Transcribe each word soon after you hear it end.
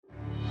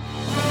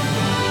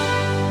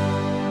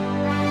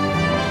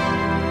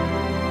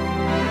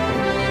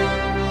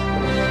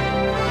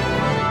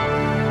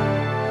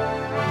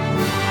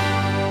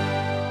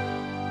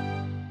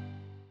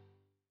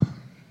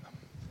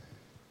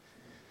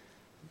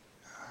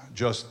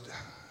just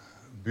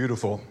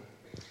beautiful.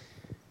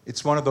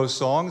 It's one of those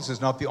songs.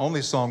 It's not the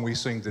only song we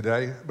sing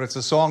today, but it's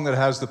a song that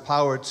has the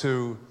power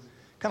to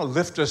kind of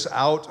lift us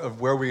out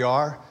of where we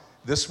are,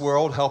 this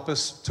world, help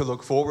us to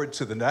look forward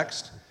to the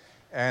next,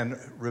 and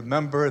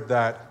remember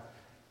that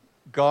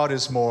God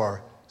is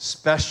more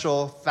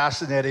special,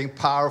 fascinating,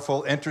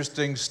 powerful,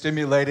 interesting,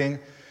 stimulating,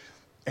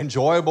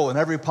 enjoyable in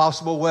every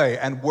possible way,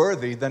 and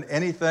worthy than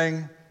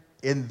anything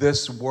in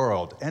this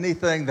world,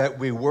 anything that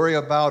we worry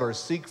about or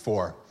seek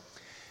for.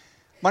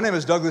 My name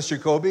is Douglas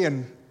Jacoby,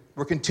 and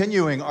we're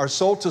continuing our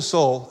Soul to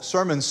Soul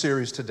sermon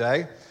series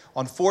today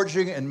on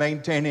forging and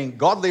maintaining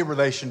godly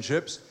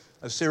relationships,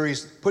 a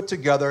series put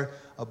together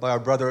by our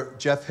brother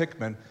Jeff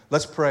Hickman.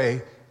 Let's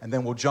pray, and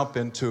then we'll jump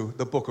into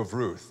the book of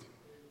Ruth.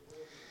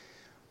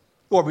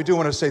 Lord, we do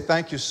want to say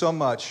thank you so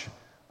much.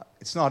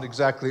 It's not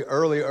exactly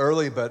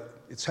early,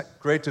 but it's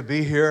great to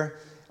be here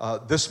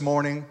this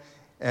morning,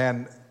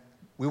 and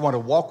we want to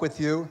walk with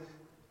you,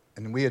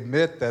 and we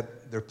admit that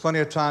there are plenty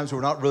of times we're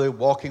not really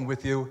walking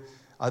with you.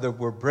 Either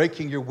we're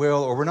breaking your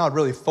will or we're not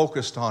really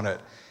focused on it.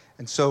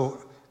 And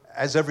so,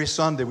 as every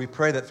Sunday, we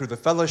pray that through the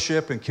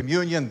fellowship and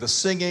communion, the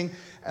singing,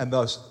 and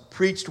the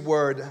preached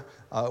word,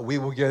 we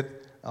will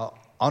get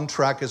on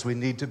track as we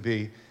need to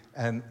be,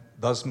 and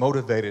thus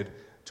motivated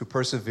to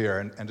persevere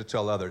and to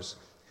tell others.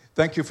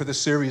 Thank you for the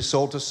series,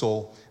 Soul to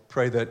Soul.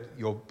 Pray that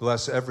you'll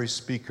bless every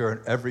speaker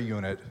and every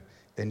unit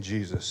in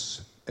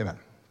Jesus. Amen.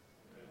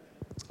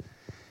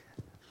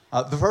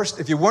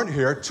 If you weren't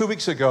here, 2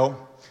 weeks ago,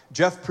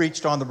 Jeff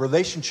preached on the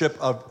relationship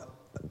of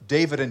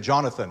David and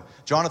Jonathan.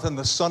 Jonathan,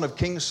 the son of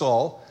King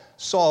Saul,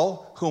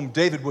 Saul, whom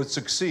David would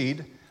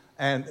succeed,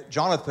 and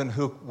Jonathan,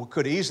 who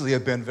could easily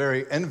have been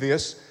very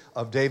envious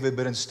of David,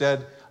 but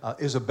instead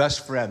is a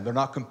best friend. They're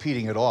not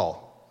competing at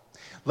all.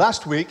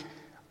 Last week,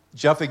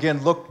 Jeff again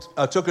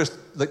took us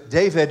at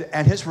David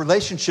and his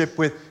relationship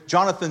with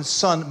Jonathan's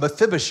son,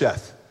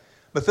 Mephibosheth.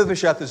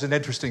 Mephibosheth is an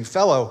interesting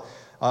fellow.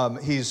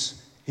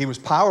 He was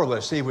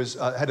powerless. He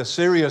had a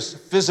serious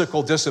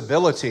physical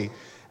disability,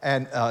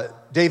 and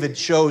David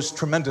shows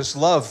tremendous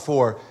love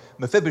for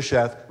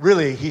Mephibosheth.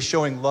 Really, he's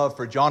showing love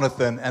for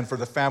Jonathan and for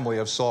the family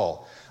of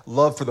Saul,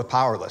 love for the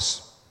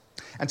powerless.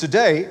 And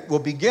today, we'll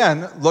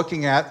begin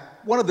looking at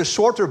one of the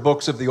shorter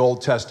books of the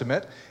Old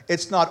Testament.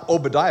 It's not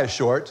Obadiah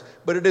short,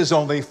 but it is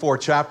only 4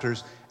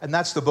 chapters, and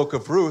that's the book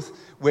of Ruth,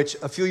 which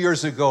a few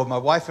years ago, my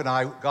wife and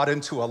I got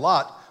into a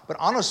lot. But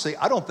honestly,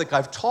 I don't think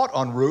I've taught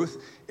on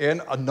Ruth in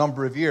a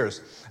number of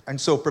years. And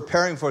so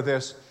preparing for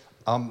this,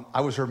 I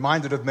was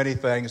reminded of many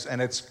things,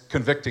 and it's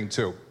convicting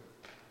too.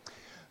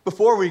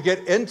 Before we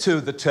get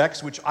into the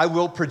text, which I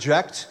will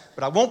project,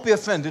 but I won't be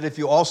offended if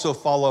you also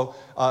follow,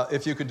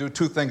 if you can do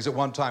 2 things at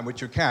one time,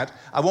 which you can't.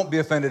 I won't be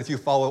offended if you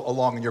follow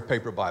along in your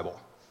paper Bible.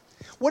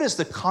 What is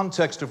the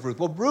context of Ruth?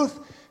 Well, Ruth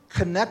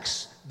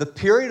connects the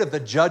period of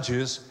the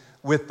judges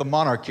with the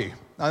monarchy.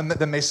 Now,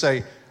 that may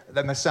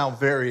sound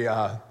very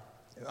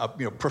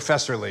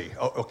professorly.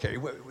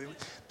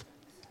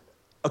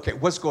 Okay,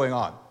 what's going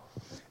on?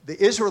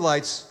 The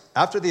Israelites,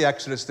 after the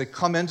Exodus, they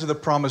come into the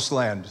promised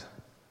land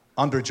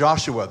under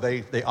Joshua.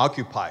 They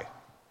occupy.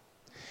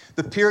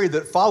 The period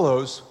that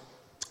follows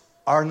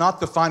are not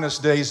the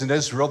finest days in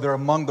Israel. They're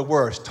among the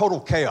worst. Total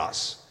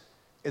chaos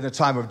in the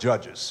time of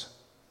Judges.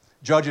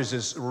 Judges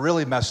is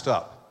really messed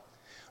up.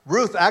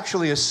 Ruth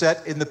actually is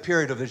set in the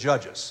period of the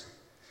Judges.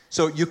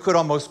 So you could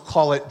almost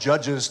call it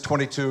Judges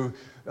 22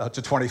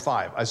 to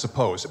 25, I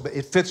suppose. But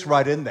it fits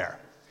right in there.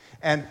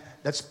 And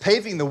that's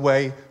paving the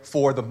way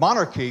for the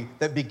monarchy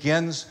that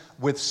begins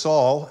with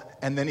Saul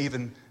and then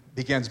even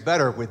begins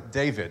better with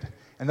David.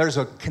 And there's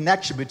a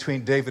connection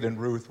between David and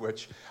Ruth,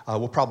 which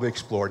we'll probably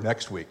explore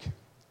next week.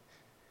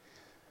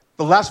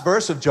 The last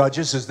verse of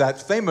Judges is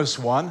that famous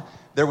one,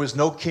 there was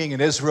no king in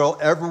Israel.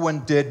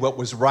 Everyone did what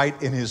was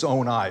right in his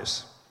own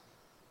eyes.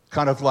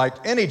 Kind of like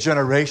any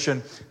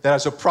generation that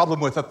has a problem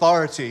with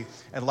authority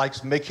and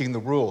likes making the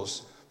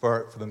rules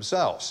for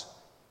themselves.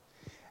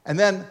 And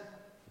then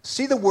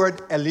see the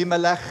word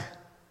Elimelech?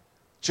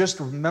 Just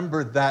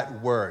remember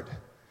that word.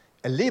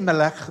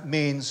 Elimelech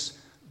means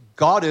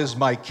God is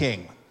my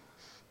king.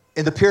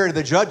 In the period of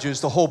the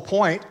Judges, the whole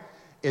point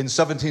in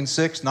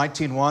 17:6,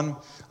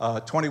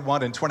 19:1,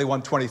 21, and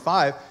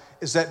 21:25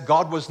 is that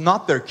God was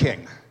not their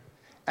king,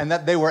 and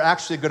that they were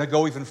actually going to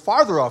go even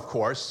farther off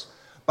course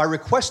by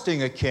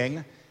requesting a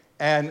king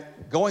and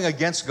going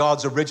against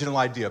God's original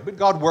idea. But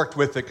God worked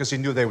with it because he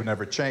knew they would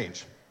never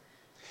change.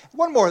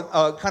 One more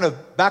kind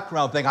of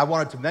background thing I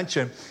wanted to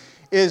mention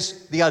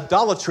is the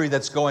idolatry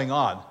that's going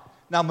on.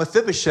 Now,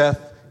 Mephibosheth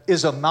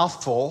is a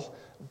mouthful.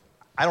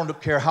 I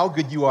don't care how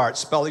good you are at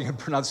spelling and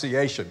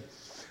pronunciation,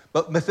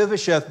 but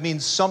Mephibosheth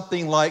means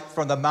something like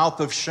from the mouth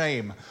of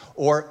shame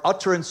or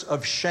utterance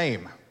of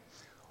shame.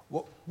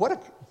 What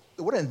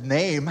a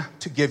name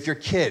to give your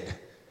kid.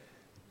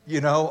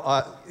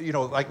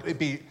 Like it'd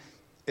be,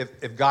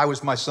 if Guy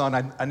was my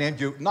son, I named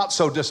you Not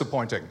So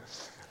Disappointing.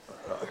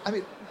 What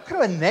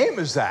kind of a name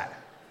is that?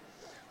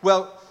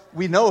 Well,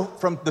 we know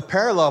from the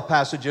parallel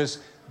passages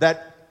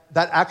that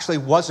actually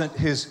wasn't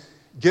his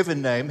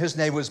given name. His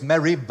name was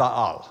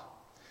Merib-Baal.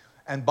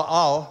 And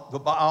Baal, the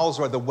Baals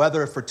are the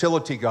weather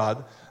fertility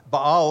god.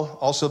 Baal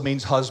also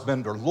means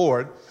husband or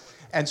Lord.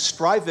 And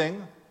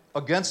striving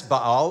against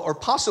Baal, or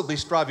possibly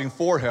striving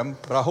for him,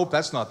 but I hope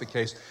that's not the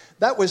case,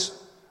 that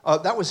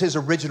was his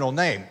original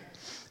name.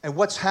 And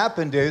what's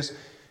happened is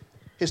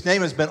his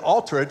name has been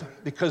altered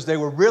because they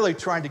were really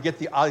trying to get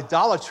the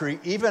idolatry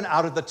even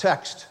out of the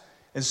text.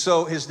 And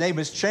so his name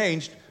is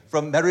changed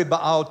from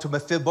Meribaal to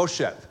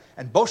Mephibosheth.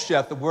 And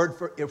Bosheth, the word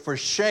for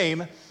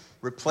shame,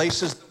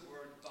 replaces the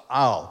word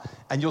Baal.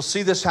 And you'll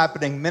see this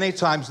happening many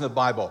times in the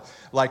Bible.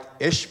 Like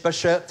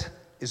Ishbosheth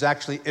is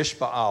actually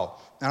Ishbaal.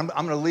 And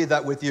I'm going to leave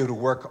that with you to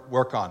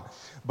work on.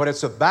 But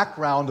it's a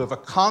background of a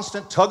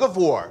constant tug of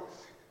war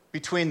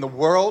between the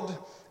world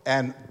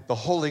and the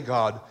holy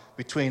God,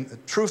 between the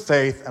true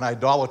faith and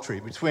idolatry,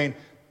 between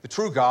the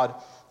true God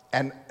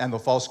and the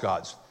false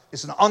gods.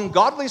 It's an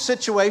ungodly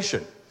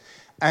situation,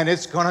 and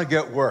it's going to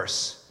get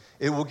worse.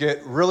 It will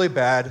get really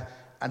bad,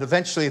 and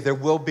eventually there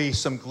will be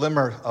some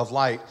glimmer of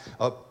light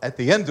at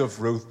the end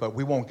of Ruth, but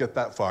we won't get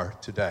that far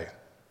today.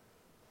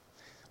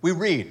 We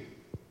read,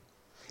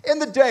 in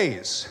the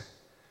days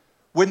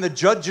when the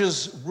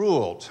judges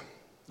ruled,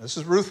 this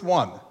is Ruth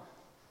 1,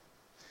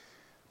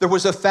 there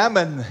was a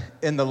famine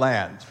in the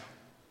land.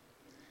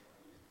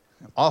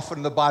 Often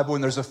in the Bible,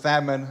 when there's a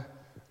famine,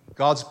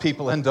 God's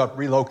people end up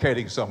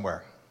relocating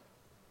somewhere.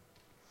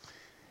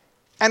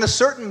 And a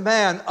certain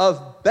man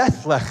of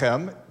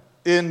Bethlehem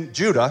in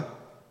Judah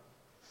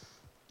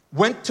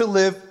went to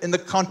live in the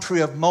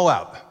country of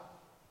Moab,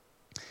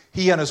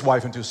 he and his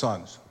wife and 2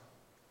 sons.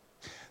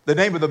 The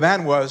name of the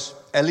man was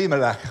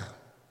Elimelech.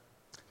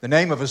 The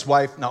name of his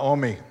wife,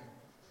 Naomi.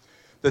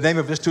 The name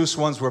of his 2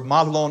 sons were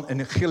Mahlon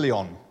and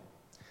Chilion.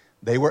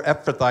 They were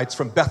Ephrathites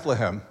from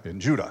Bethlehem in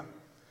Judah.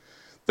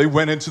 They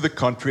went into the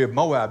country of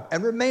Moab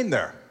and remained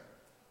there.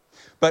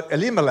 But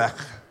Elimelech,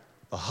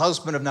 the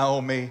husband of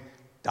Naomi,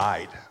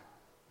 died,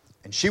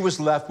 and she was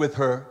left with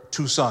her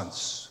 2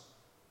 sons.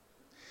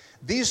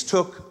 These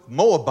took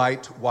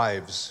Moabite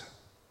wives.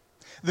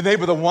 The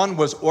name of the one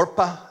was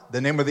Orpah,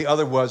 the name of the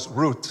other was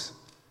Ruth.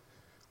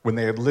 When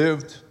they had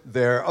lived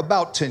there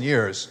about 10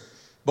 years,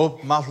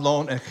 both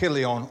Mahlon and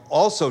Chilion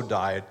also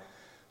died,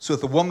 so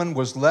that the woman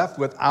was left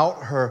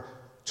without her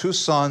 2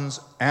 sons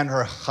and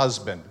her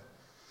husband.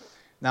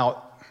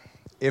 Now,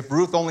 if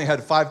Ruth only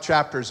had 5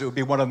 chapters, it would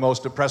be one of the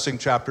most depressing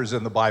chapters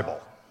in the Bible.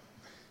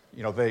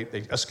 You know, they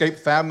escaped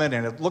famine,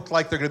 and it looked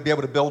like they're going to be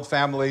able to build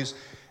families,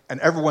 and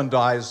everyone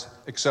dies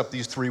except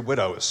these 3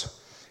 widows.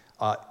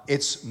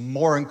 It's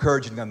more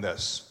encouraging than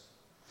this.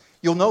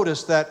 You'll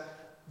notice that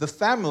the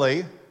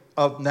family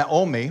of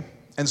Naomi,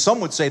 and some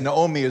would say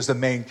Naomi is the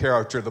main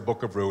character of the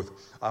book of Ruth,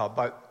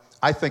 but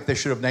I think they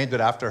should have named it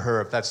after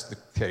her if that's the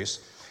case.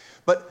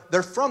 But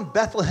they're from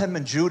Bethlehem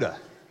in Judah.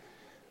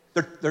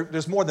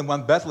 There's more than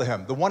one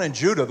Bethlehem. The one in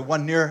Judah, the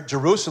one near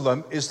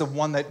Jerusalem, is the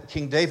one that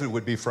King David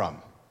would be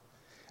from.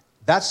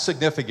 That's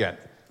significant,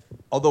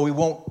 although we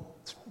won't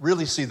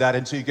really see that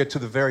until you get to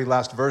the very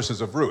last verses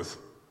of Ruth.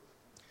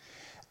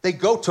 They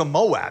go to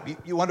Moab.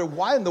 You wonder,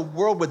 why in the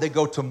world would they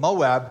go to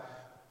Moab?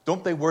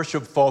 Don't they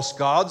worship false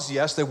gods?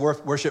 Yes, they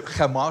worship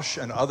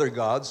Chemosh and other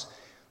gods.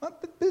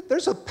 But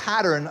there's a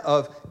pattern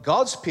of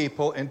God's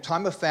people in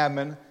time of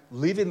famine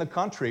leaving the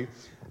country,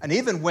 and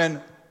even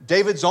when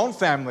David's own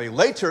family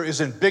later is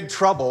in big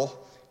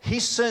trouble, he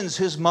sends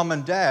his mom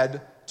and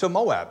dad to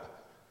Moab,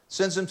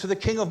 sends them to the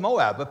king of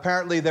Moab.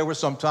 Apparently, there were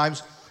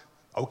sometimes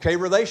okay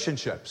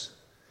relationships.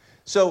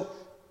 So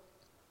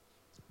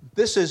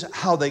this is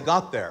how they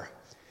got there.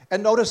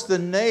 And notice the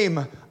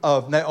name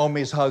of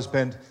Naomi's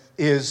husband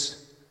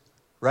is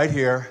right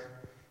here.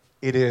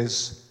 It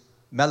is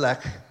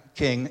Melech,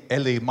 king,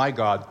 Eli, my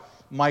God.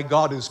 My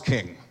God is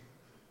king.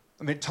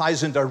 I mean, it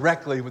ties in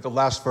directly with the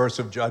last verse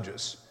of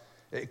Judges.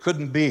 It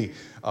couldn't be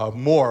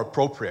more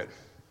appropriate.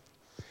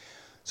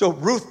 So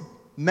Ruth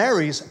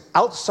marries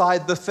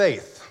outside the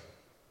faith.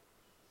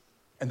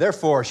 And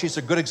therefore, she's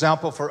a good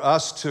example for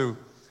us to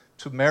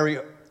marry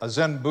a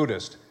Zen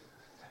Buddhist.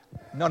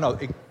 No,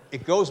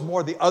 it goes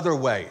more the other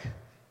way.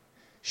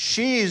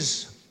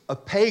 She's a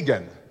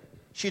pagan.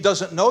 She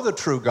doesn't know the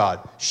true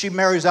God. She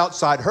marries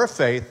outside her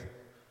faith.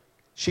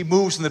 She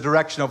moves in the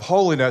direction of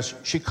holiness.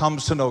 She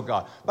comes to know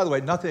God. By the way,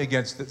 nothing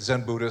against the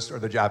Zen Buddhists or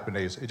the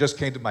Japanese. It just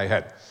came to my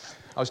head.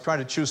 I was trying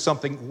to choose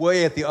something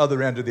way at the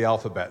other end of the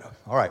alphabet.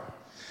 All right.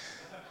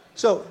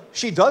 So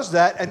she does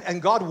that,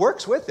 and God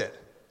works with it.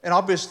 And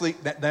obviously,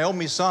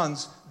 Naomi's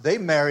sons, they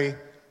marry,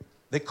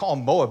 they call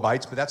them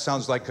Moabites, but that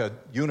sounds like a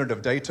unit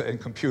of data in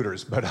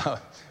computers. But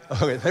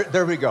okay,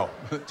 there we go.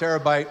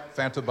 Terabyte,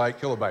 femtobyte,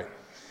 kilobyte.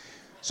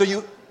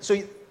 So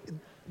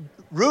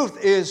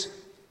Ruth is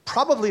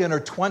probably in her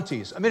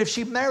 20s. I mean, if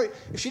she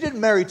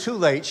didn't marry too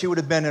late, she would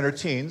have been in her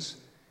teens.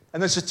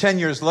 And this is 10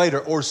 years later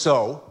or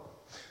so.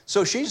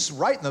 So she's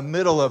right in the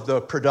middle of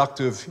the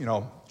productive,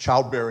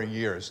 childbearing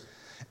years.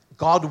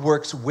 God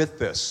works with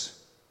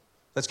this.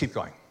 Let's keep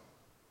going.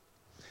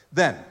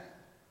 Then,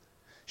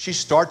 she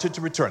started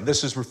to return.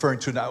 This is referring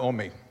to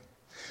Naomi.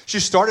 She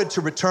started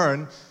to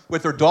return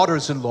with her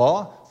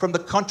daughters-in-law from the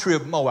country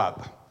of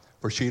Moab,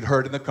 For she had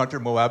heard in the country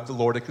of Moab the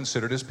Lord had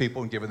considered his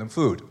people and given them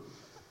food.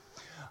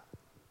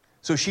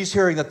 So she's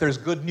hearing that there's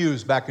good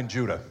news back in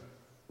Judah.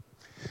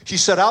 She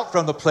set out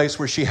from the place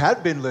where she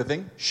had been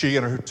living, she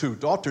and her 2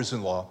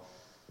 daughters-in-law.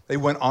 They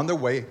went on their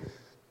way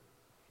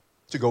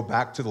to go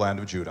back to the land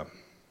of Judah.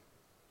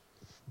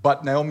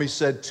 But Naomi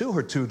said to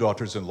her 2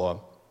 daughters-in-law,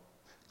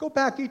 "Go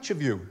back, each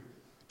of you,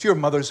 to your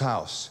mother's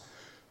house.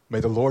 May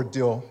the Lord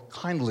deal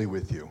kindly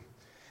with you,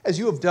 as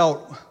you have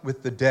dealt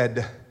with the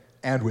dead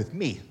and with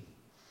me.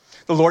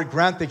 The Lord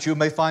grant that you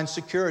may find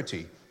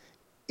security,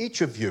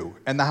 each of you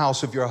and the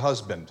house of your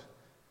husband."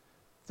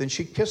 Then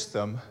she kissed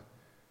them,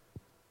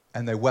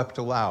 and they wept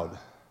aloud.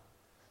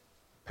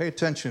 Pay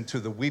attention to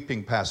the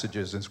weeping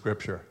passages in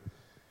Scripture.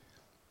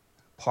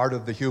 Part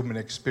of the human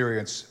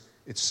experience,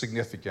 it's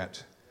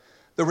significant.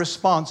 The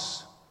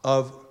response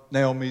of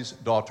Naomi's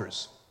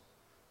daughters.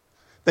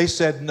 They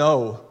said,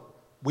 "No,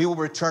 we will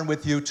return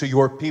with you to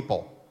your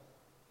people."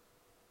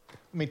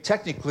 I mean,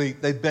 technically,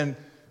 they've been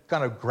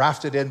kind of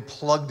grafted in,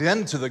 plugged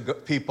into the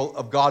people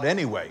of God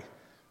anyway,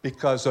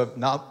 because of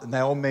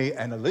Naomi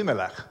and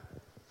Elimelech.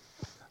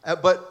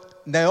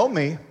 But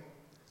Naomi,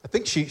 I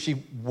think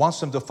she wants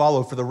them to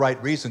follow for the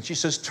right reason. She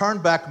says, "Turn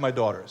back, my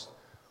daughters.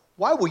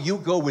 Why will you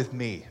go with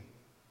me?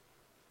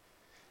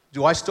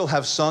 Do I still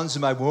have sons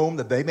in my womb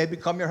that they may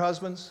become your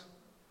husbands?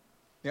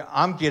 Yeah,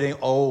 I'm getting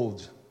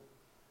old.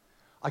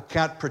 I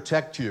can't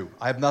protect you.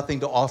 I have nothing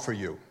to offer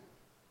you.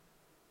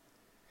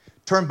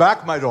 Turn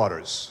back, my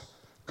daughters.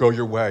 Go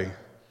your way.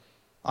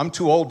 I'm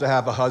too old to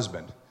have a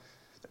husband."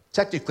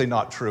 Technically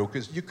not true,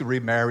 because you could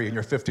remarry in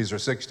your 50s or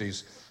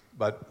 60s,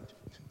 but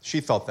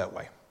she felt that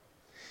way.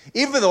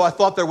 "Even though I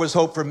thought there was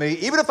hope for me,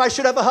 even if I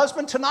should have a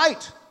husband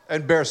tonight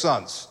and bear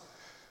sons,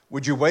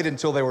 would you wait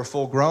until they were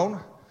full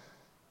grown?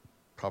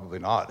 Probably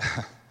not.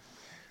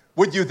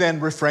 Would you then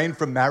refrain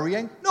from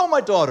marrying? No,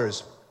 my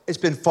daughters, it's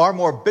been far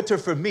more bitter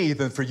for me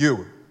than for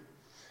you,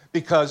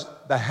 because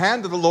the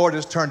hand of the Lord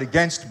is turned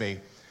against me."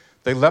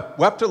 They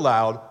wept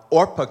aloud.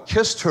 Orpah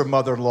kissed her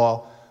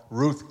mother-in-law.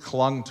 Ruth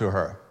clung to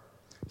her.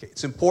 Okay,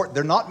 it's important.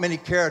 There are not many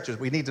characters.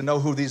 We need to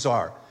know who these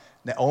are.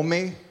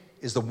 Naomi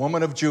is the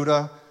woman of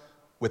Judah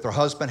with her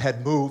husband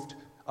had moved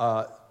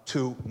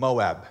to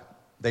Moab.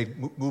 They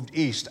moved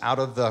east out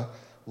of the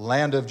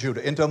land of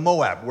Judah into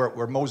Moab,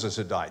 where Moses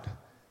had died.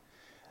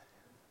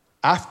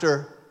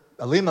 After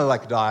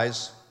Elimelech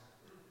dies,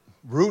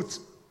 Ruth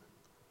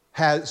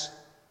has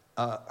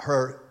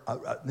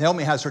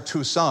Naomi has her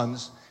 2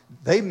 sons.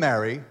 They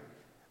marry,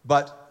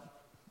 but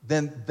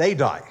then they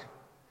die.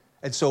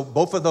 And so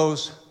both of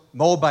those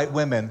Moabite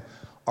women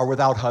are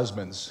without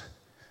husbands.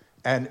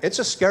 And it's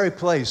a scary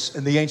place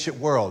in the ancient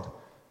world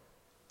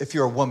if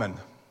you're a woman.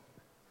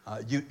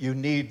 You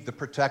need the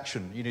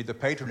protection, you need the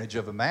patronage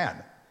of a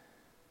man,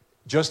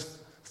 just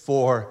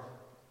for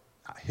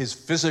his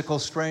physical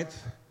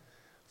strength,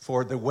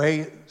 for the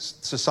way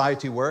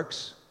society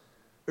works.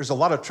 There's a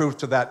lot of truth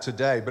to that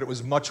today, but it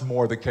was much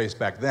more the case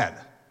back then.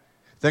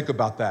 Think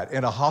about that.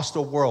 In a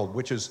hostile world,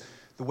 which is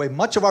the way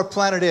much of our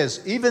planet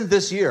is, even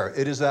this year,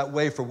 it is that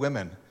way for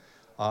women.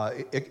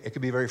 It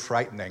can be very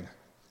frightening.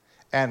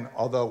 And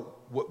although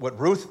what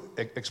Ruth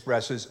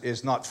expresses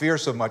is not fear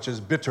so much as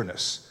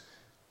bitterness.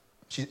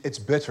 It's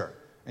bitter.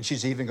 And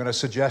she's even going to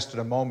suggest in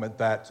a moment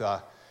that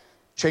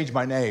change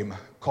my name,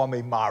 call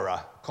me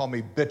Mara, call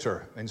me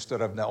bitter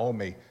instead of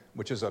Naomi,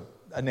 which is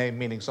a name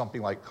meaning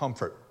something like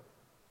comfort.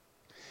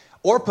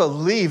 Orpah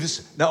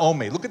leaves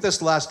Naomi. Look at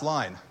this last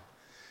line.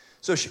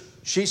 So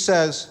she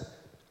says,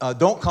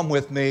 don't come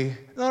with me.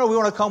 No, we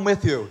want to come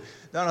with you.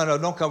 No,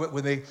 don't come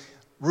with me.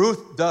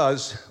 Ruth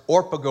does.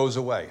 Orpah goes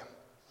away,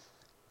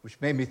 which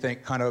made me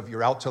think kind of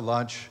you're out to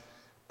lunch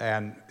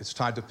and it's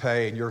time to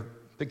pay and you're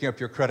picking up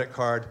your credit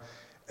card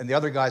and the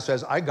other guy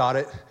says, I got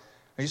it.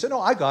 And you say,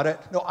 no, I got it.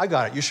 No, I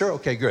got it. You sure?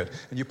 Okay, good.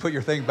 And you put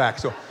your thing back.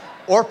 So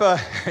Orpah,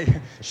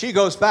 she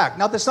goes back.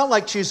 Now, it's not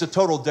like she's a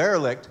total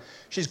derelict.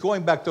 She's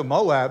going back to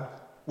Moab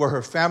where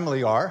her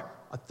family are.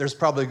 There's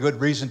probably a good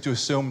reason to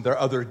assume there are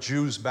other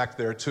Jews back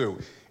there too.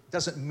 It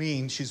doesn't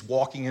mean she's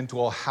walking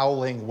into a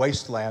howling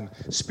wasteland,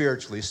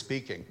 spiritually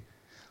speaking.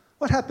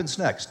 What happens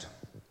next?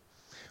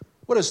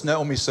 What does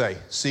Naomi say?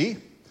 See,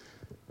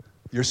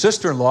 your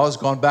sister-in-law has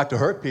gone back to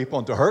her people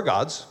and to her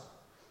gods.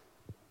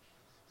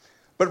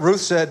 But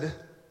Ruth said,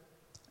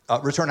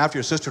 return after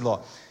your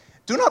sister-in-law.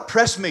 Do not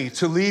press me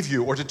to leave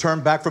you or to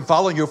turn back from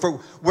following you. For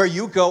where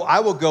you go, I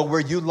will go. Where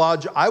you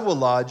lodge, I will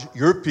lodge.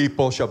 Your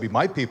people shall be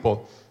my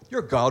people.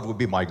 Your God will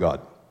be my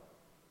God.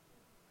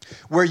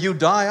 Where you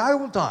die, I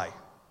will die.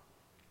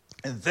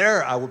 And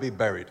there I will be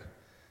buried.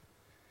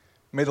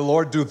 May the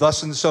Lord do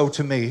thus and so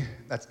to me.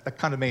 That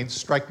kind of means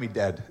strike me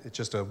dead. It's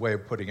just a way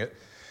of putting it.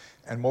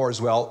 And more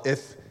as well,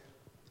 if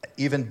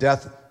even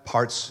death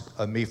parts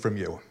me from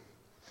you.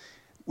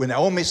 When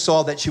Naomi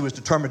saw that she was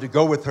determined to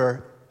go with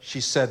her,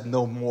 she said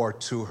no more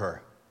to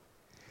her.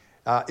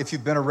 If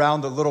you've been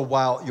around a little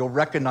while, you'll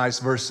recognize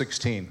verse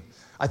 16.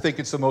 I think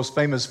it's the most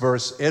famous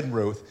verse in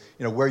Ruth.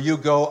 You know, where you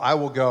go, I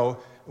will go.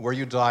 Where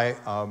you die,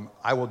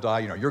 I will die.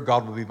 You know, your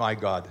God will be my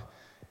God.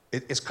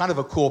 It's kind of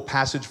a cool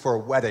passage for a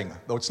wedding,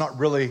 though it's not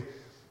really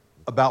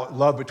about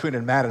love between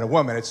a man and a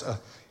woman. It's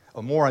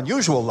a more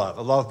unusual love,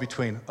 a love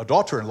between a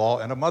daughter-in-law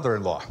and a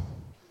mother-in-law.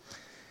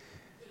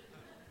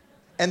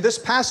 And this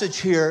passage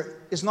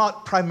here is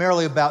not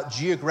primarily about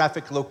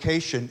geographic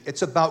location.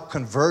 It's about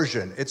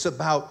conversion. It's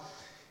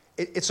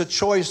a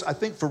choice, I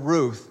think, for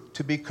Ruth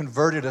to be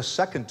converted a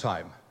second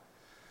time.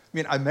 I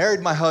mean, I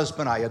married my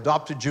husband. I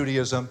adopted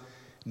Judaism.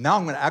 Now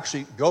I'm going to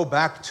actually go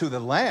back to the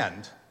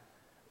land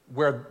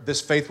where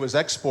this faith was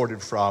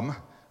exported from.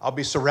 I'll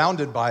be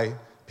surrounded by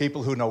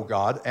people who know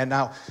God. And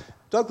now,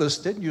 Douglas,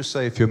 didn't you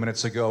say a few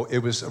minutes ago it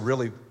was a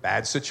really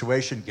bad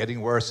situation,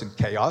 getting worse and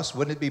chaos?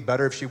 Wouldn't it be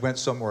better if she went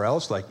somewhere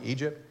else, like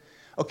Egypt?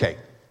 Okay,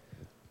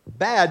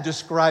 bad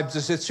describes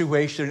the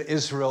situation in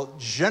Israel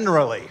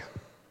generally.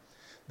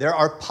 There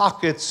are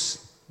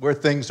pockets where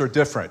things are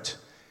different.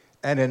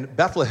 And in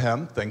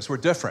Bethlehem, things were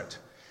different.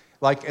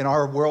 Like in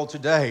our world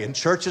today, in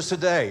churches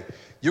today,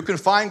 you can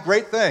find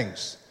great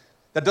things.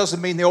 That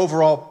doesn't mean the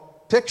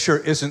overall picture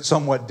isn't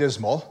somewhat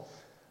dismal,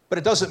 but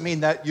it doesn't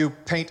mean that you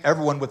paint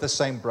everyone with the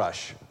same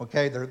brush,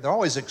 okay? There are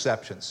always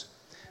exceptions.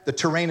 The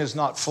terrain is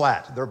not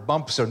flat. There are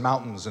bumps and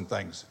mountains and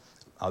things,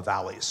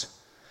 valleys.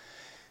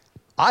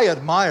 I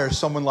admire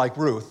someone like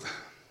Ruth,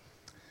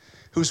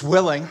 who's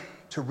willing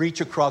to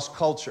reach across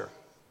culture.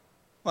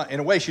 Well, in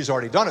a way, she's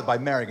already done it by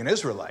marrying an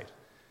Israelite.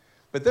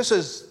 But this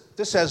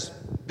has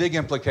big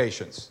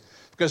implications,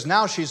 because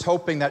now she's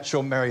hoping that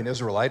she'll marry an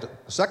Israelite,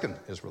 a second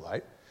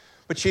Israelite,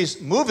 but she's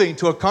moving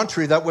to a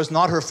country that was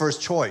not her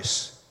first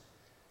choice.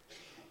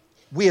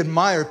 We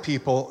admire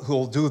people who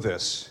will do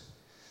this.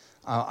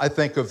 I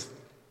think of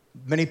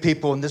many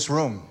people in this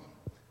room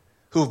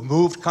who've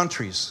moved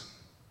countries.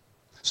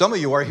 Some of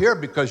you are here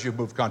because you've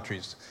moved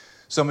countries.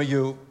 Some of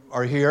you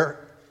are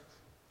here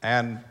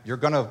and you're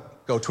going to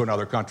go to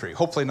another country.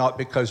 Hopefully not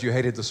because you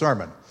hated the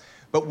sermon.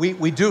 But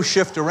we do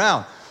shift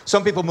around.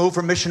 Some people move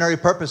for missionary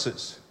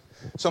purposes.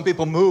 Some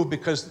people move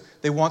because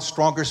they want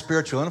stronger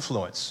spiritual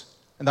influence.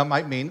 And that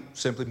might mean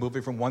simply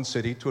moving from one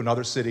city to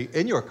another city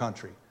in your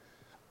country.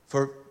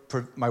 For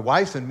my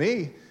wife and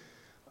me,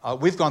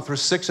 we've gone through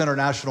 6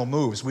 international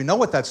moves. We know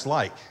what that's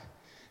like.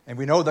 And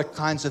we know the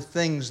kinds of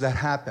things that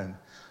happen.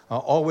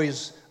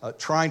 Always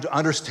trying to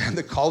understand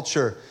the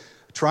culture,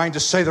 trying to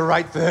say the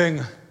right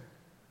thing,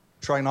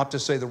 trying not to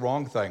say the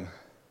wrong thing.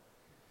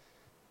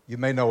 You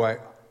may know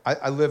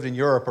I lived in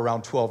Europe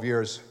around 12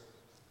 years,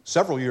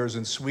 several years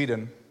in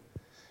Sweden. I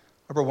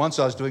remember once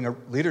I was doing a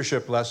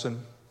leadership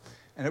lesson,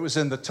 and it was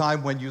in the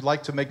time when you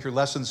like to make your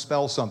lesson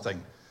spell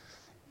something.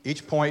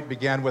 Each point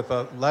began with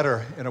a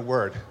letter in a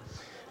word.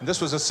 And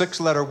this was a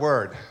 6-letter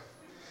word.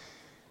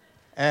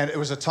 And it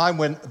was a time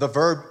when the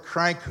verb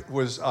crank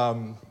was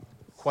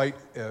quite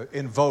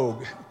in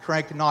vogue.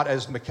 Crank not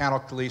as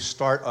mechanically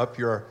start up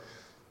your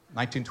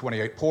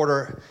 1928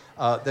 Porter.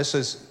 This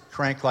is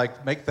crank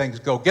like make things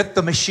go. Get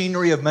the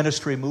machinery of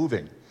ministry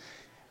moving.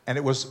 And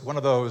it was one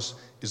of those,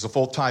 is a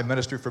full-time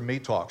ministry for me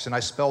talks. And I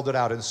spelled it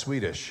out in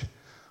Swedish.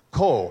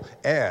 Ko,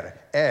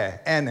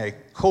 ene,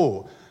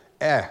 ko,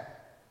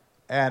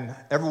 And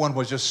everyone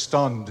was just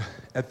stunned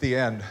at the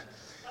end.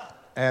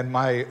 And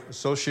my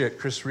associate,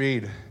 Chris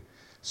Reed,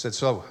 said,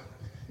 so,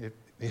 it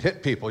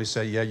hit people. He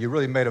said, yeah, you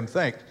really made them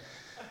think.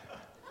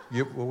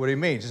 Well, what do you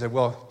mean? He said,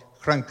 well,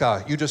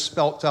 kranka, you just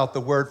spelt out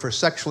the word for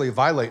sexually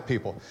violate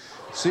people.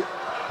 See,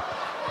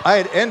 I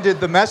had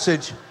ended the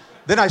message,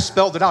 then I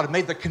spelled it out and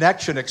made the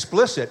connection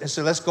explicit and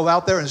said, let's go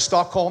out there in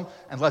Stockholm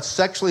and let's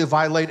sexually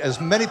violate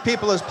as many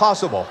people as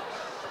possible.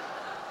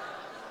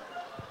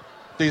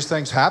 These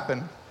things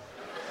happen.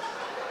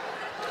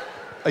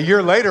 A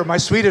year later, my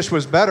Swedish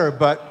was better,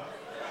 but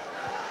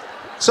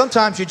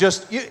sometimes you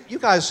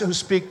guys who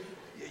speak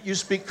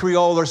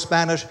Creole or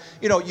Spanish,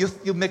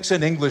 you mix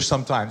in English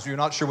sometimes. You're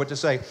not sure what to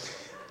say.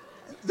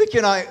 Vicky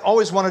and I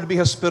always wanted to be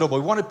hospitable.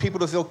 We wanted people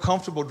to feel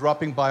comfortable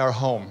dropping by our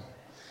home.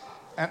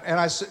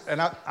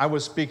 And I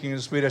was speaking in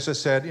Swedish. I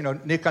said,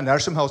 ni kan när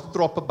som helst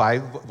droppa by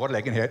vår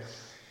lägenhet.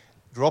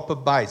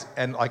 Droppa by.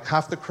 And like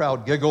half the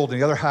crowd giggled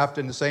and the other half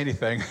didn't say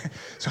anything.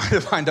 So I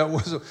had to find out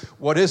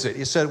what is it.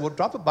 He said, well,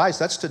 drop a by,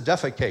 that's to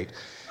defecate.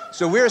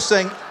 So we're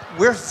saying,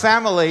 we're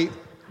family.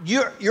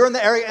 You're in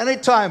the area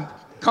anytime.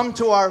 Come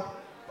to our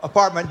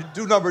apartment,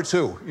 do number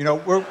 2.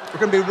 We're going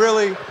to be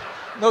really,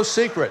 no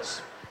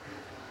secrets.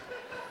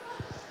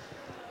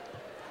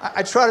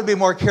 I try to be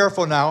more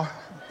careful now.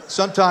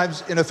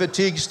 Sometimes in a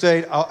fatigue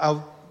state,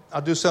 I'll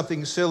do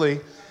something silly.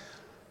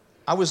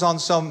 I was on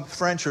some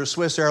French or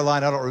Swiss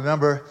airline, I don't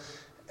remember,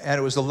 and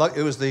it was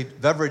the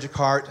beverage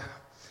cart,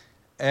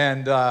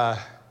 and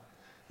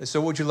they said,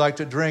 what would you like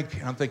to drink?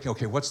 And I'm thinking,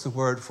 okay, what's the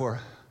word for,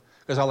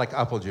 because I like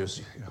apple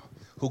juice,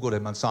 jugo de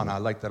manzana, I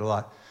like that a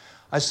lot.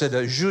 I said,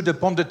 jus de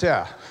pomme de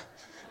terre,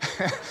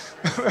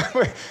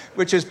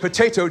 which is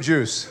potato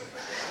juice.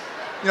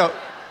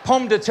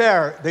 Pomme de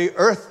terre, the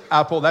earth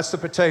apple, that's the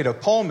potato.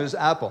 Pomme is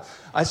apple.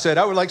 I said,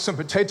 I would like some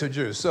potato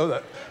juice. So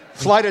the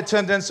flight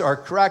attendants are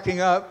cracking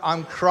up.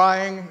 I'm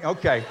crying.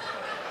 Okay.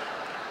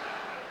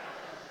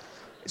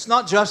 It's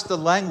not just the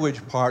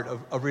language part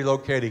of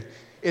relocating.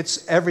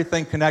 It's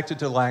everything connected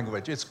to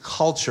language. It's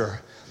culture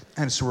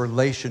and it's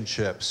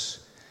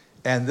relationships.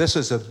 And this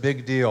is a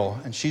big deal.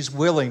 And she's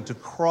willing to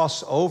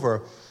cross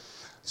over,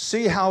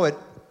 see how it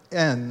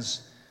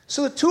ends.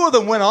 So the two of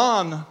them went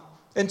on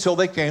until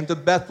they came to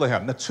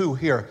Bethlehem. The two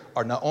here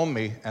are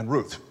Naomi and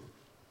Ruth.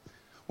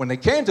 When they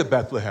came to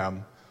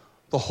Bethlehem,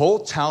 the whole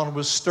town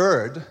was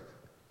stirred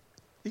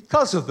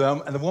because of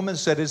them. And the woman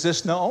said, "Is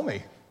this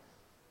Naomi?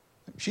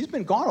 She's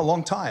been gone a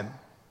long time."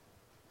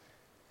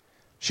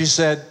 She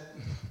said,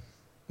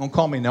 "Don't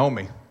call me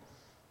Naomi.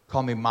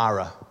 Call me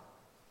Mara.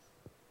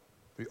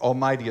 The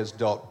Almighty has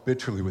dealt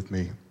bitterly with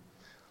me.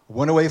 I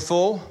went away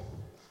full.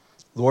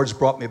 The Lord's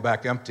brought me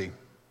back empty.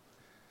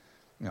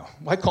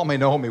 Why call me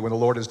Naomi when the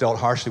Lord has dealt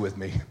harshly with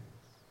me?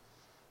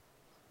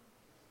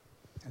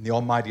 And the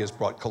Almighty has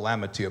brought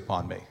calamity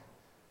upon me."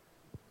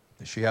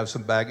 Does she have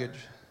some baggage?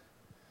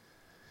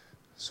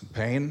 Some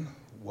pain?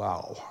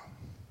 Wow.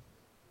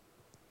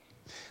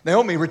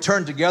 Naomi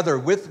returned together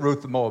with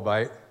Ruth the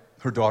Moabite,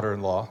 her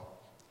daughter-in-law,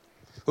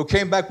 who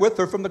came back with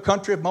her from the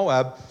country of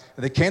Moab,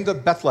 and they came to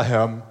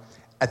Bethlehem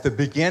at the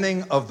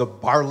beginning of the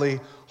barley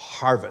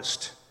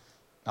harvest.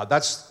 Now,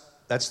 that's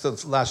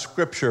the last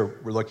scripture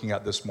we're looking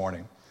at this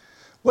morning.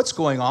 What's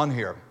going on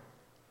here?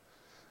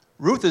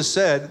 Ruth has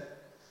said,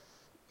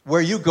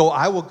 "Where you go,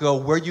 I will go.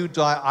 Where you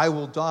die, I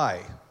will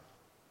die."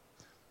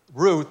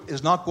 Ruth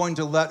is not going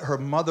to let her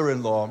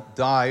mother-in-law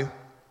die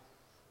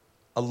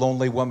a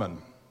lonely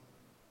woman.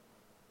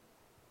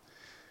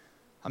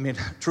 I mean,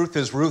 truth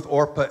is, Ruth,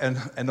 Orpah, and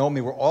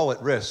Naomi were all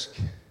at risk.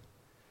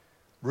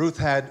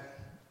 Ruth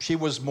she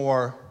was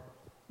more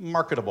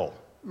marketable,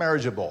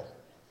 marriageable,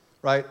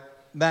 right?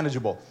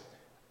 Manageable.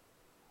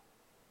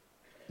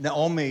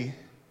 Naomi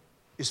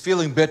is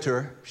feeling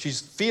bitter.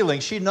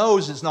 She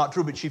knows it's not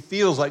true, but she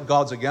feels like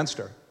God's against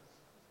her.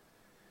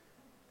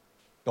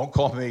 Don't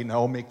call me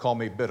Naomi, call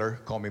me bitter,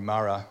 call me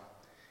Mara.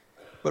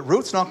 But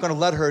Ruth's not going to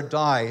let her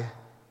die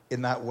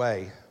in that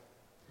way.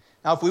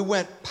 Now, if we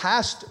went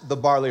past the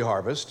barley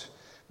harvest,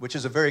 which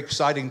is a very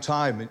exciting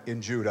time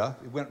in Judah,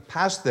 we went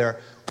past there,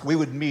 we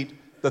would meet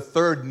the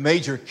third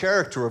major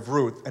character of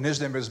Ruth, and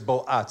his name is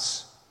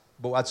Boaz.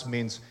 Boaz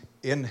means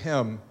in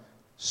him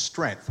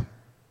strength.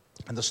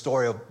 And the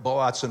story of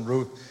Boaz and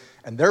Ruth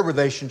and their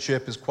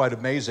relationship is quite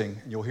amazing,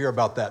 and you'll hear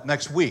about that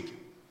next week.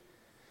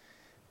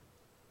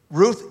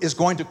 Ruth is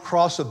going to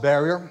cross a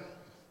barrier,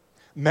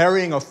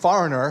 marrying a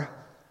foreigner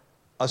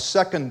a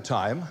second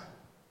time.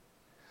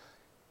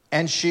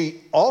 And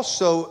she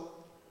also,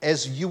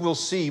 as you will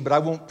see, but I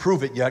won't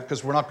prove it yet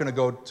because we're not going to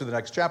go to the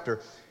next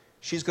chapter,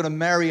 she's going to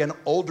marry an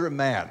older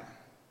man.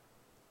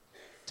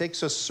 It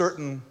takes a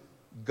certain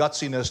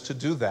gutsiness to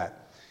do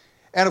that.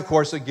 And of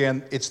course,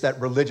 again, it's that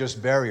religious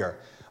barrier.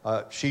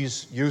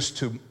 She's used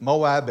to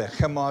Moab and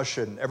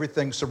Chemosh and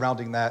everything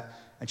surrounding that,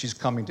 and she's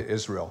coming to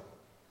Israel.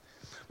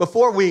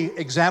 Before we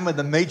examine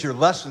the major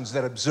lessons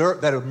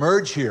that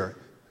emerge here,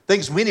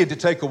 things we need to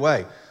take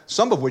away,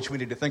 some of which we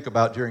need to think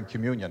about during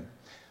communion,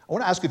 I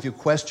want to ask you a few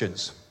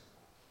questions.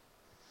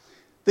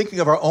 Thinking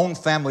of our own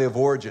family of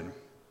origin,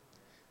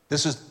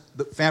 this is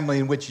the family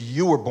in which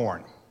you were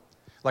born.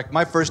 Like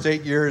my first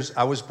 8 years,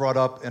 I was brought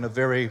up in a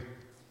very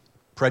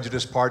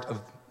prejudiced part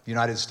of the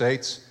United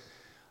States.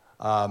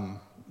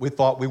 We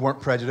thought we weren't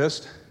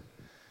prejudiced,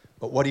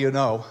 but what do you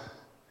know?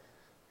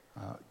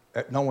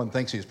 No one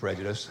thinks he's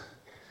prejudiced.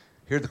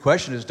 Here the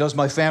question is, does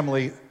my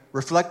family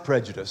reflect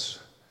prejudice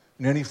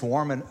in any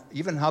form? And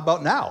even how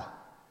about now?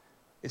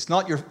 It's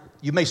not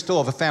you may still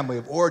have a family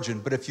of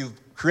origin, but if you've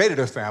created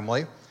a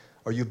family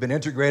or you've been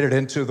integrated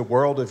into the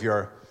world of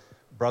your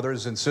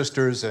brothers and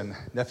sisters and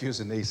nephews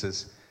and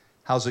nieces,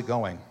 how's it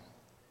going?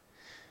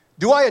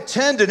 Do I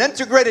attend an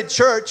integrated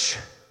church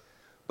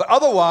but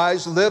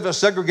otherwise live a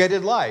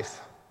segregated life?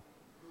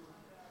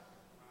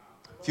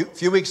 A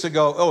few weeks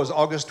ago, it was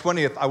August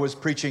 20th, I was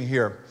preaching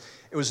here.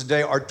 It was the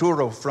day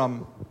Arturo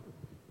from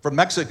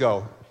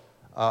Mexico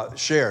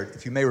shared,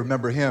 if you may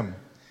remember him.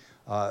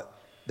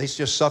 They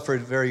just suffered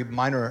in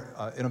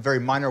a very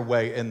minor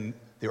way in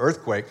the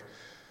earthquake,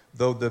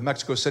 though the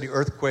Mexico City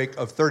earthquake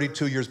of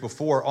 32 years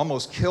before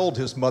almost killed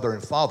his mother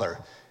and father.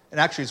 And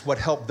actually, it's what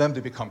helped them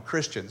to become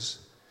Christians.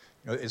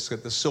 It's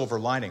the silver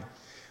lining.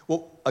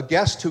 Well, a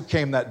guest who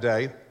came that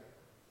day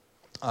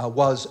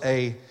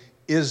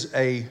is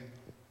a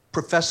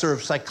professor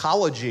of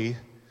psychology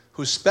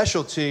whose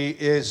specialty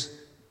is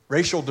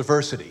racial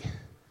diversity.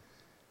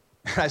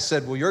 And I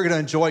said, well, you're going to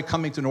enjoy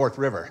coming to North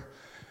River.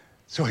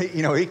 So,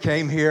 he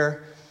came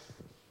here.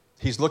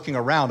 He's looking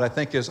around. I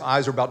think his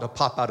eyes are about to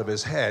pop out of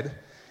his head.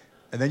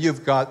 And then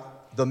you've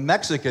got the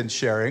Mexicans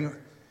sharing,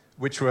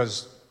 which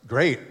was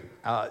great.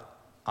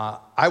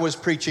 I was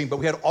preaching, but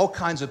we had all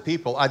kinds of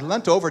people. I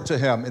leant over to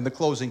him in the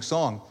closing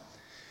song.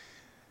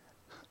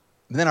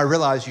 And then I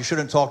realized you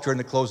shouldn't talk during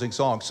the closing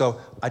song.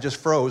 So I just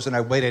froze and I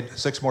waited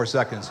 6 more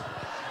seconds.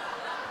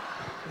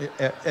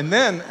 And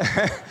then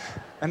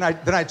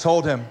I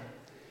told him,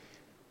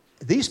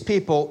 these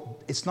people,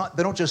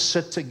 they don't just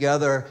sit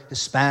together,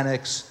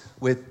 Hispanics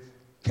with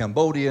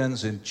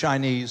Cambodians and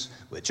Chinese,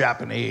 with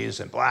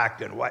Japanese and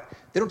black and white.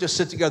 They don't just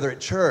sit together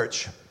at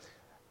church.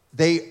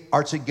 They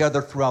are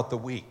together throughout the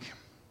week.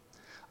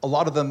 A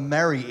lot of them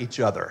marry each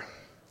other.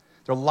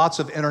 There are lots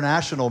of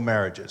international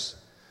marriages.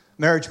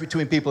 Marriage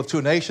between people of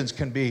two nations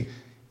can be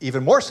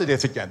even more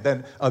significant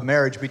than a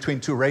marriage between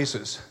two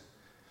races.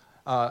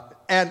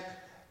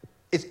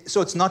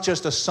 So it's not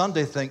just a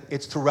Sunday thing,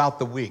 it's throughout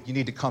the week. You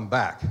need to come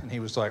back. And he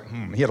was like,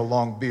 he had a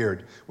long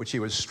beard, which he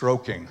was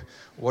stroking.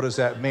 What does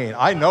that mean?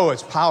 I know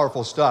it's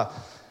powerful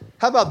stuff.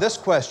 How about this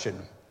question?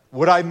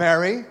 Would I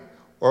marry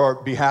or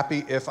be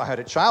happy if I had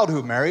a child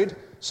who married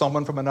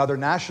someone from another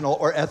national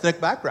or ethnic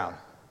background?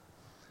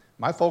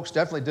 My folks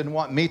definitely didn't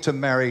want me to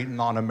marry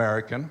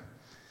non-American,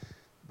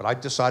 but I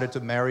decided to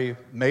marry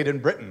made in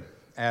Britain,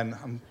 and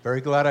I'm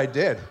very glad I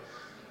did.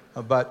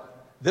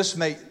 But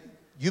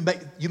you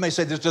may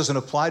say this doesn't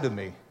apply to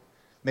me.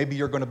 Maybe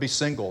you're going to be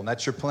single, and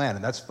that's your plan,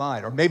 and that's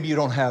fine. Or maybe you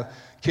don't have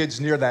kids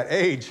near that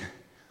age.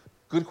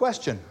 Good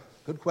question.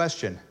 Good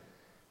question.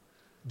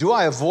 Do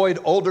I avoid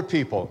older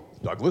people?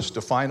 Douglas,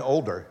 define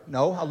older.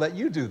 No, I'll let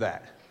you do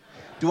that.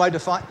 Do I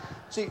define?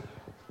 See,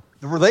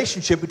 the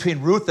relationship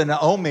between Ruth and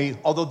Naomi,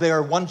 although they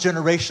are one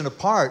generation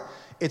apart,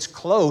 it's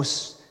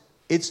close,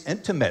 it's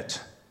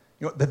intimate.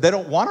 They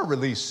don't want to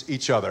release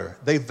each other.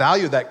 They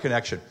value that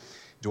connection.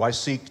 Do I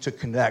seek to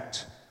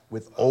connect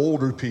with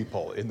older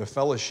people in the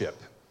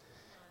fellowship?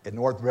 In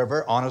North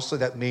River, honestly,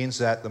 that means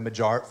that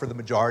for the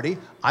majority,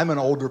 I'm an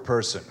older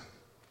person.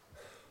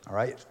 All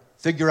right?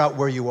 Figure out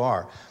where you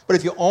are. But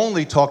if you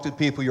only talk to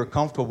people you're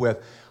comfortable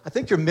with, I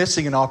think you're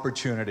missing an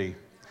opportunity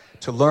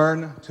to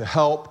learn, to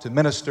help, to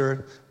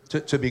minister,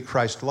 to be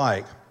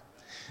Christ-like.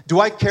 Do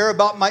I care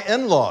about my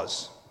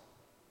in-laws?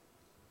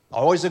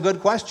 Always a good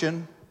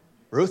question.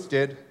 Ruth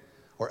did.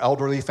 Or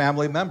elderly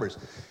family members.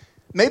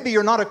 Maybe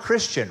you're not a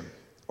Christian.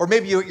 Or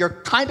maybe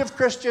you're kind of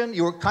Christian.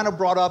 You were kind of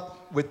brought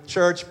up with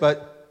church,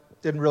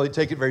 but didn't really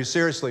take it very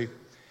seriously.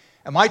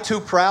 Am I too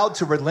proud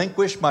to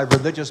relinquish my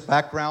religious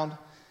background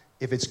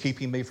if it's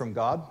keeping me from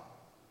God?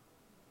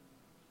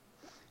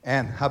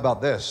 And how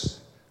about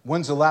this?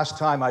 When's the last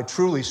time I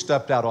truly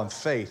stepped out on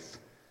faith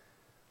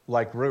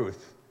like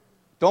Ruth?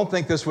 Don't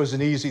think this was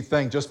an easy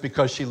thing just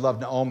because she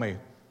loved Naomi.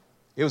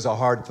 It was a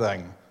hard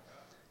thing.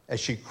 As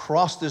she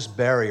crossed this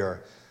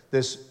barrier,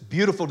 this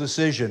beautiful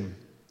decision,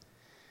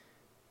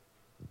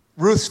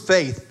 Ruth's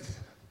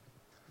faith,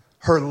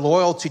 her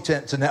loyalty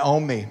to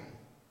Naomi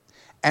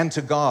and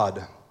to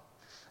God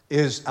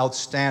is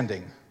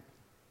outstanding.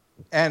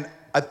 And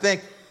I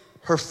think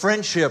her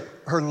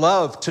friendship, her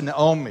love to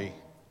Naomi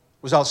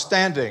was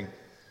outstanding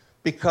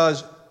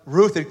because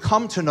Ruth had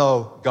come to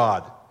know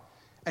God.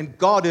 And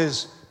God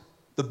is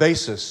the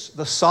basis,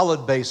 the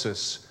solid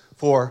basis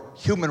for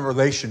human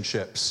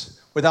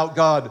relationships. Without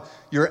God,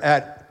 you're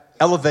at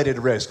elevated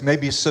risk,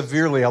 maybe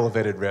severely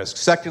elevated risk.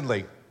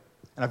 Secondly,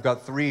 and I've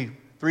got three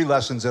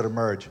lessons that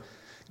emerge.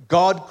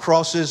 God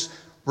crosses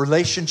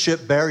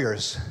relationship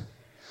barriers.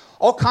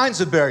 All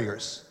kinds of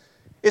barriers.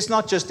 It's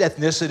not just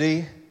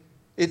ethnicity.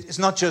 It's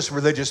not just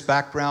religious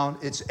background.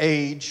 It's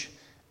age.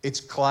 It's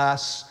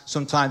class.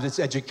 Sometimes it's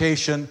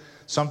education.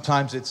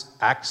 Sometimes it's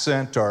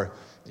accent or,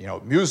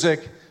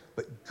 music.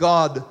 But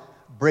God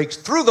breaks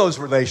through those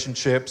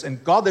relationships,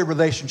 and godly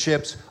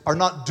relationships are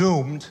not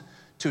doomed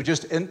to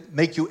just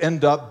make you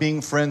end up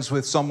being friends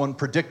with someone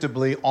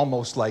predictably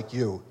almost like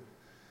you.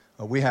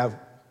 We have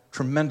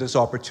tremendous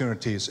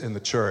opportunities in the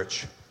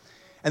church.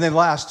 And then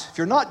last, if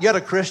you're not yet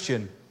a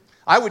Christian,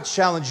 I would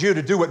challenge you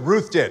to do what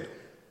Ruth did.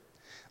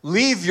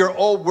 Leave your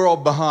old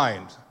world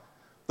behind,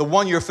 the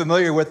one you're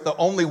familiar with, the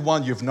only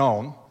one you've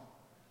known.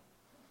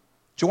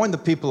 Join the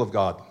people of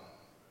God.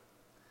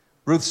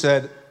 Ruth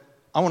said,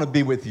 I want to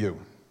be with you,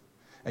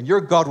 and your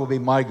God will be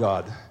my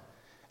God.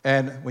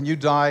 And when you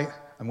die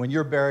and when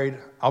you're buried,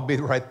 I'll be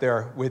right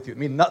there with you. I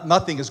mean,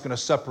 nothing is going to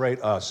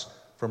separate us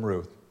from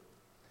Ruth.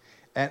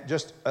 And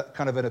just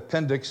kind of an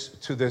appendix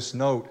to this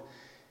note,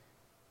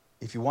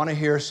 if you want to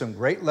hear some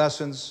great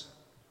lessons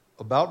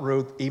about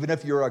Ruth, even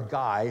if you're a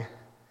guy,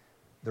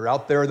 they're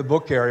out there in the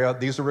book area.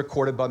 These are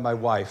recorded by my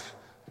wife,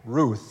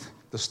 Ruth,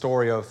 the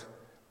story of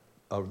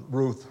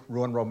Ruth,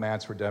 ruin,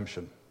 romance,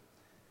 redemption.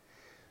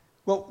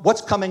 Well,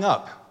 what's coming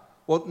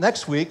up? Well,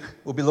 next week,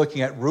 we'll be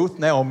looking at Ruth,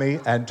 Naomi,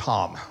 and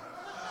Tom.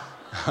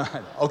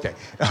 Okay,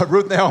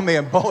 Ruth, Naomi,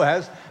 and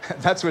Boaz.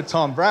 That's with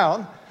Tom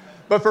Brown.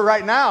 But for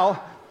right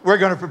now, we're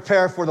going to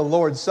prepare for the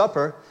Lord's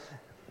Supper.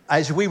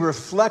 As we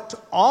reflect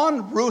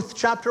on Ruth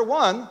chapter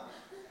 1,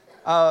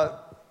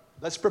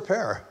 let's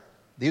prepare.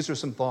 These are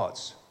some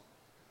thoughts.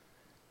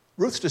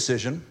 Ruth's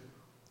decision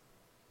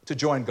to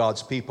join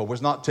God's people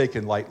was not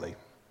taken lightly.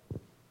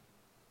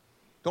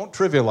 Don't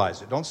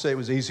trivialize it. Don't say it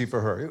was easy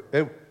for her.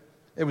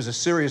 It was a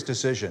serious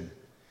decision.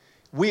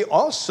 We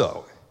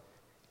also,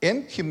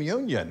 in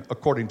communion,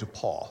 according to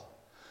Paul,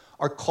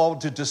 are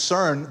called to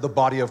discern the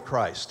body of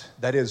Christ,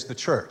 that is, the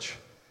church.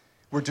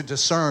 We're to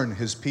discern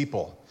his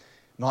people,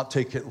 not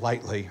take it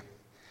lightly.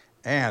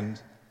 And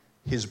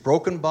his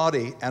broken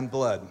body and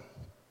blood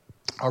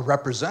are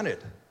represented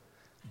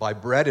by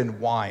bread and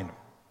wine.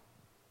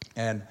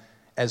 And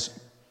as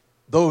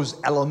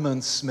those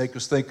elements make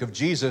us think of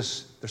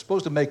Jesus, they're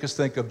supposed to make us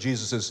think of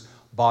Jesus'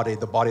 body,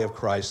 the body of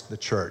Christ, the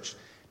church.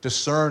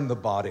 Discern the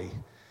body.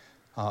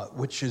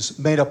 which is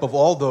made up of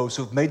all those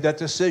who've made that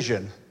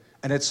decision,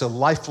 and it's a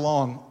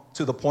lifelong,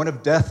 to the point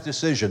of death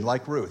decision,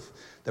 like Ruth,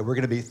 that we're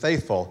going to be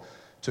faithful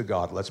to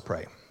God. Let's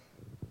pray.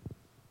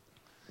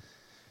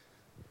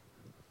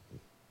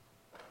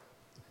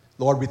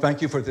 Lord, we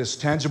thank you for this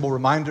tangible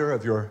reminder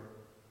of your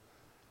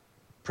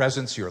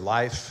presence, your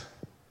life.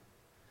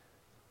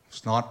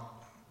 It's not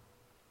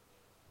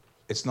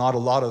a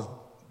lot of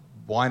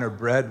wine or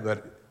bread,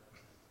 but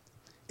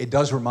it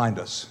does remind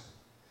us.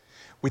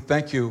 We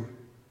thank you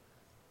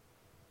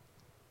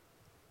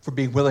for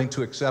being willing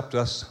to accept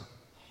us,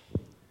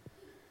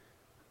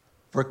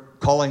 for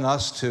calling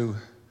us to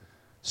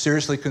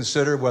seriously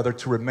consider whether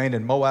to remain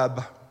in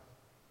Moab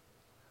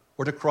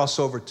or to cross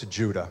over to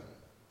Judah.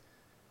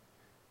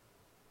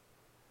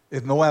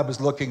 If Moab is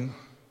looking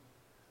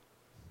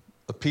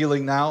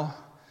appealing now,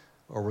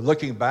 or we're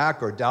looking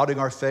back or doubting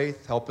our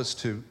faith, help us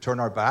to turn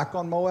our back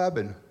on Moab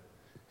and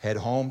head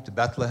home to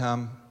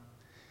Bethlehem.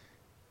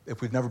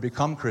 If we've never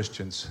become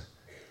Christians,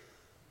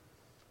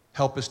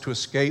 help us to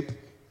escape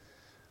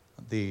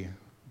the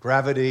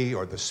gravity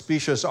or the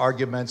specious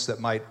arguments that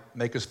might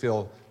make us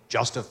feel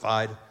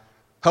justified.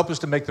 Help us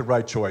to make the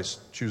right choice,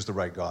 choose the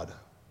right God.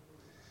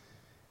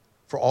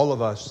 For all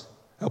of us,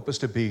 help us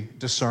to be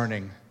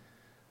discerning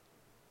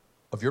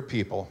of your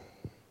people.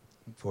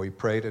 For we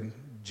prayed in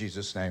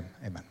Jesus' name,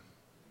 amen.